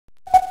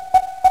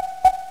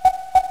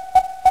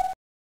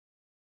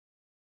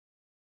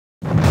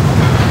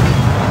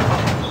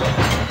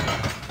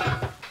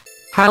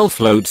HAL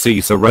floats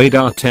AESA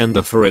Radar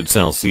tender for its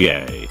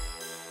LCA.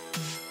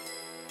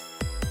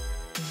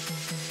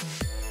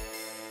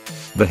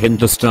 The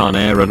Hindustan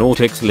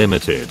Aeronautics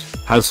Limited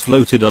has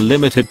floated a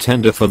limited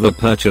tender for the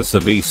purchase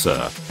of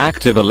AESA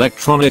active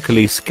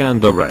electronically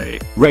scanned array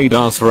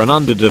radars for an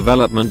under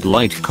development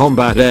Light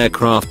Combat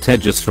Aircraft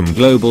Tejas from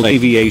global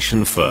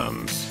aviation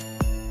firms.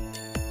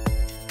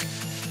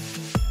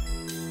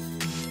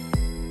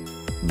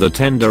 The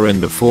tender,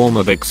 in the form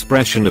of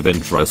expression of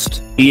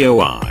interest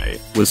 (EOI),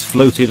 was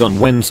floated on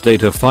Wednesday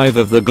to 5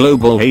 of the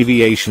global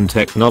aviation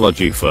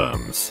technology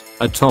firms,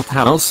 a top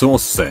HAL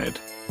source said.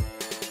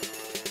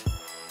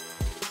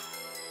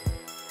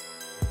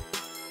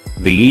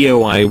 The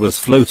EOI was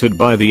floated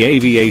by the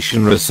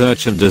Aviation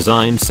Research and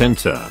Design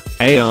Center,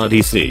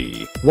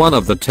 ARDC, one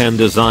of the 10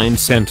 design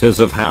centers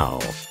of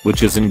HAL,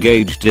 which is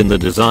engaged in the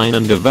design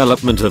and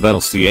development of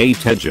LCA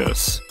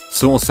Tejas,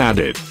 source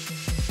added.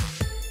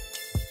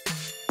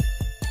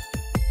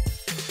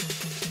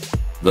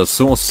 The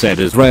source said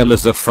Israel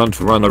is a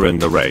front-runner in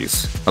the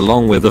race,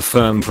 along with a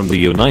firm from the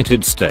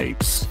United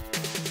States.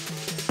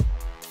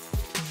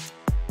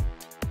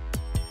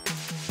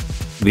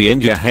 The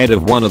India head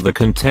of one of the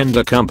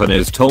contender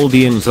companies told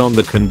AESA on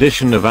the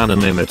condition of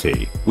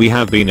anonymity, "We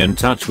have been in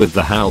touch with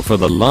the HAL for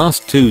the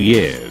last 2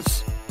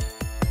 years.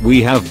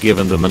 We have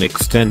given them an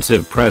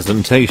extensive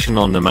presentation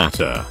on the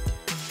matter.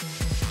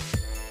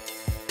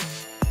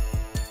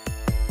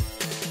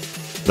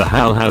 The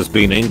HAL has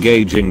been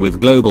engaging with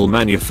global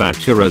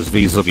manufacturers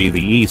vis-à-vis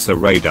the AESA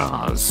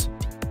radars.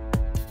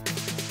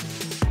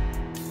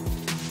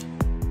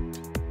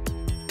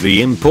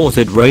 The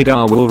imported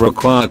radar will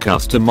require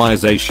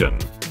customization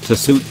to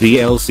suit the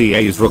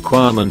LCA's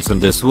requirements,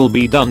 and this will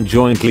be done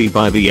jointly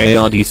by the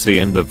ARDC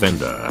and the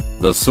vendor,"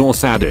 the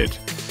source added.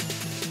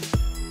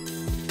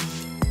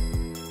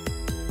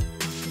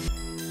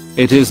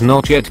 It is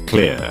not yet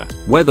clear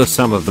whether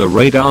some of the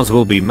radars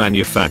will be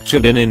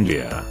manufactured in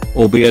India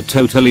or be a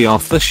totally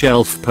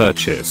off-the-shelf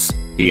purchase,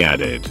 he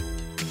added.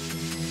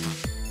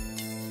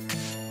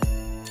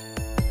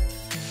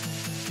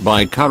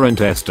 By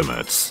current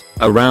estimates,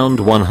 around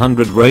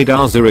 100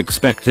 radars are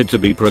expected to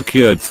be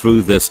procured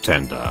through this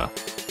tender.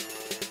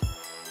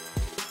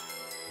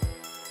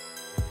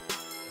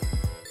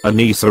 An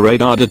AESA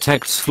radar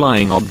detects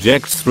flying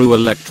objects through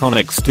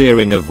electronic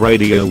steering of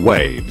radio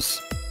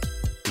waves.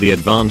 The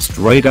advanced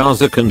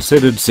radars are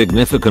considered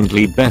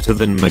significantly better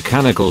than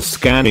mechanical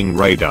scanning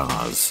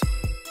radars.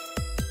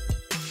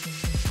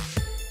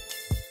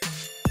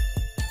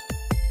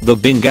 The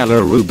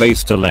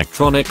Bengaluru-based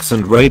Electronics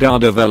and Radar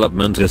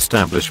Development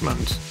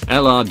Establishment,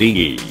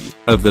 LRDE,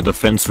 of the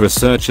Defense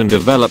Research and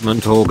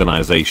Development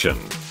Organization,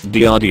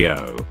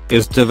 DRDO,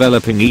 is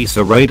developing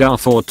AESA radar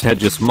for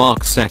Tejas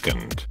Mark II.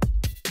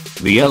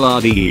 The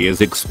LRDE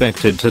is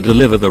expected to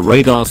deliver the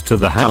radars to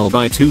the HAL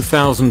by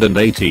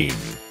 2018.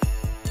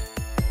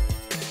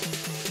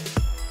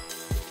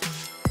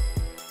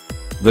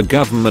 The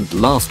government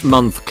last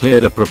month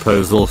cleared a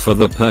proposal for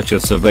the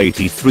purchase of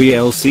 83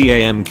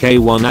 LCA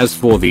Mk1As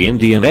for the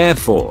Indian Air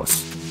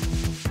Force.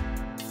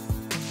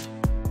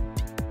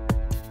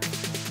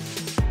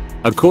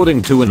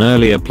 According to an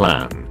earlier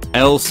plan,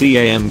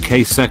 LCA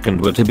Mk2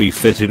 were to be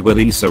fitted with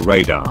AESA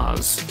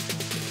radars.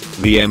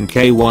 The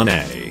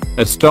Mk1A,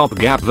 a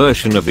stopgap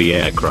version of the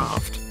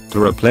aircraft, to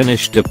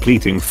replenish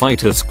depleting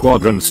fighter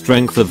squadron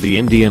strength of the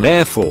Indian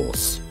Air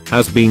Force,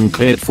 has been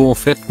cleared for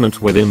fitment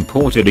with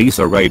imported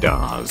AESA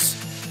radars.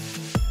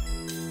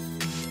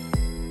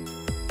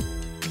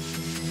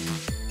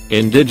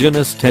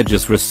 Indigenous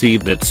Tejas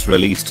received its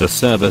Release to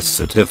Service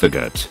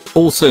Certificate,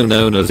 also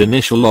known as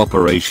Initial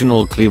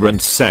Operational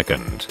Clearance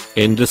 2nd,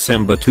 in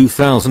December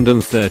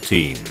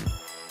 2013.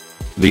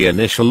 The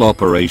Initial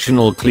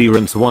Operational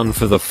Clearance 1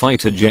 for the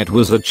fighter jet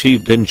was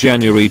achieved in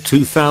January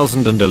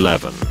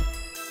 2011.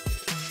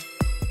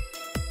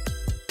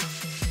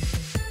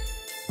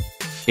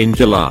 In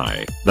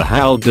July, the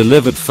HAL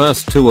delivered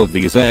first 2 of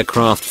these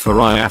aircraft for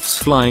IAF's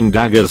Flying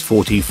Daggers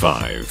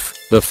 45,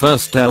 the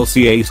first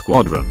LCA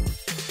squadron.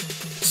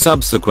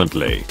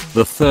 Subsequently,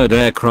 the third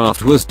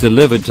aircraft was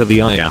delivered to the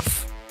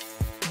IAF.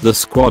 The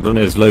squadron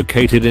is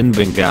located in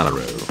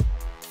Bengaluru.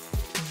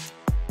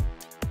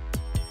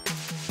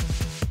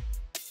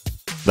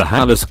 The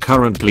HAL is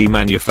currently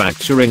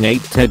manufacturing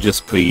 8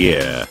 Tejas per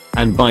year,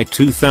 and by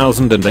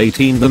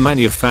 2018 the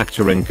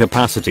manufacturing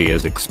capacity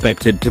is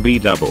expected to be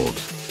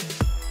doubled.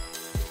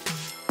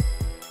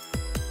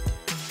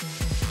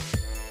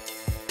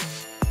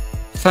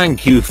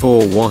 Thank you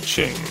for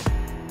watching.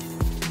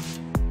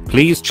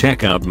 Please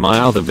check out my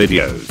other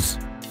videos.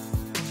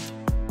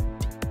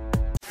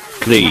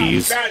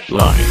 Please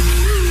like,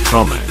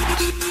 comment,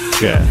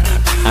 share,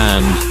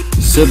 and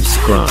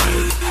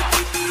subscribe.